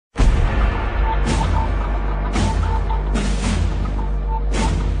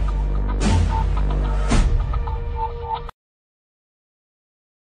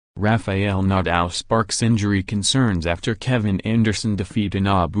Rafael Nadal sparks injury concerns after Kevin Anderson defeat in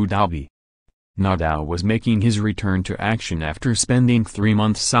Abu Dhabi. Nadal was making his return to action after spending 3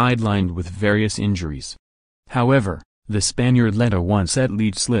 months sidelined with various injuries. However, the Spaniard let a one-set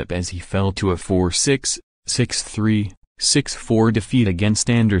lead slip as he fell to a 4-6, 6-3, 6-4 defeat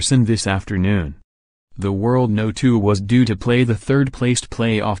against Anderson this afternoon. The World No. 2 was due to play the third-placed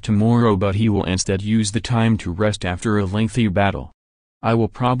playoff tomorrow, but he will instead use the time to rest after a lengthy battle. "I will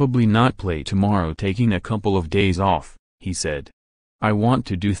probably not play tomorrow, taking a couple of days off," he said. "I want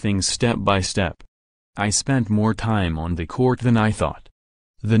to do things step by step. I spent more time on the court than I thought."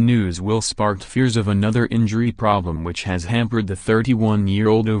 The news will sparked fears of another injury problem which has hampered the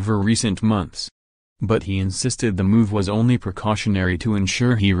 31-year-old over recent months. But he insisted the move was only precautionary to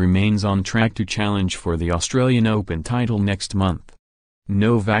ensure he remains on track to challenge for the Australian Open title next month.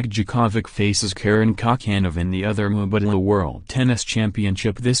 Novak Djokovic faces Karen Khachanov in the other Mobile World Tennis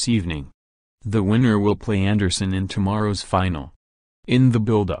Championship this evening. The winner will play Anderson in tomorrow's final. In the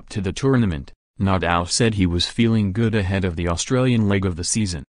build-up to the tournament, Nadal said he was feeling good ahead of the Australian leg of the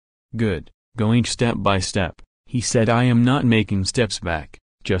season. "Good, going step by step," he said. "I am not making steps back,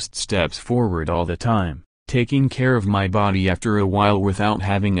 just steps forward all the time, taking care of my body after a while without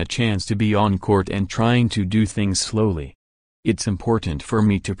having a chance to be on court and trying to do things slowly. It's important for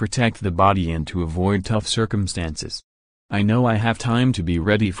me to protect the body and to avoid tough circumstances. I know I have time to be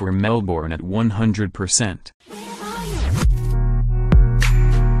ready for Melbourne at 100%.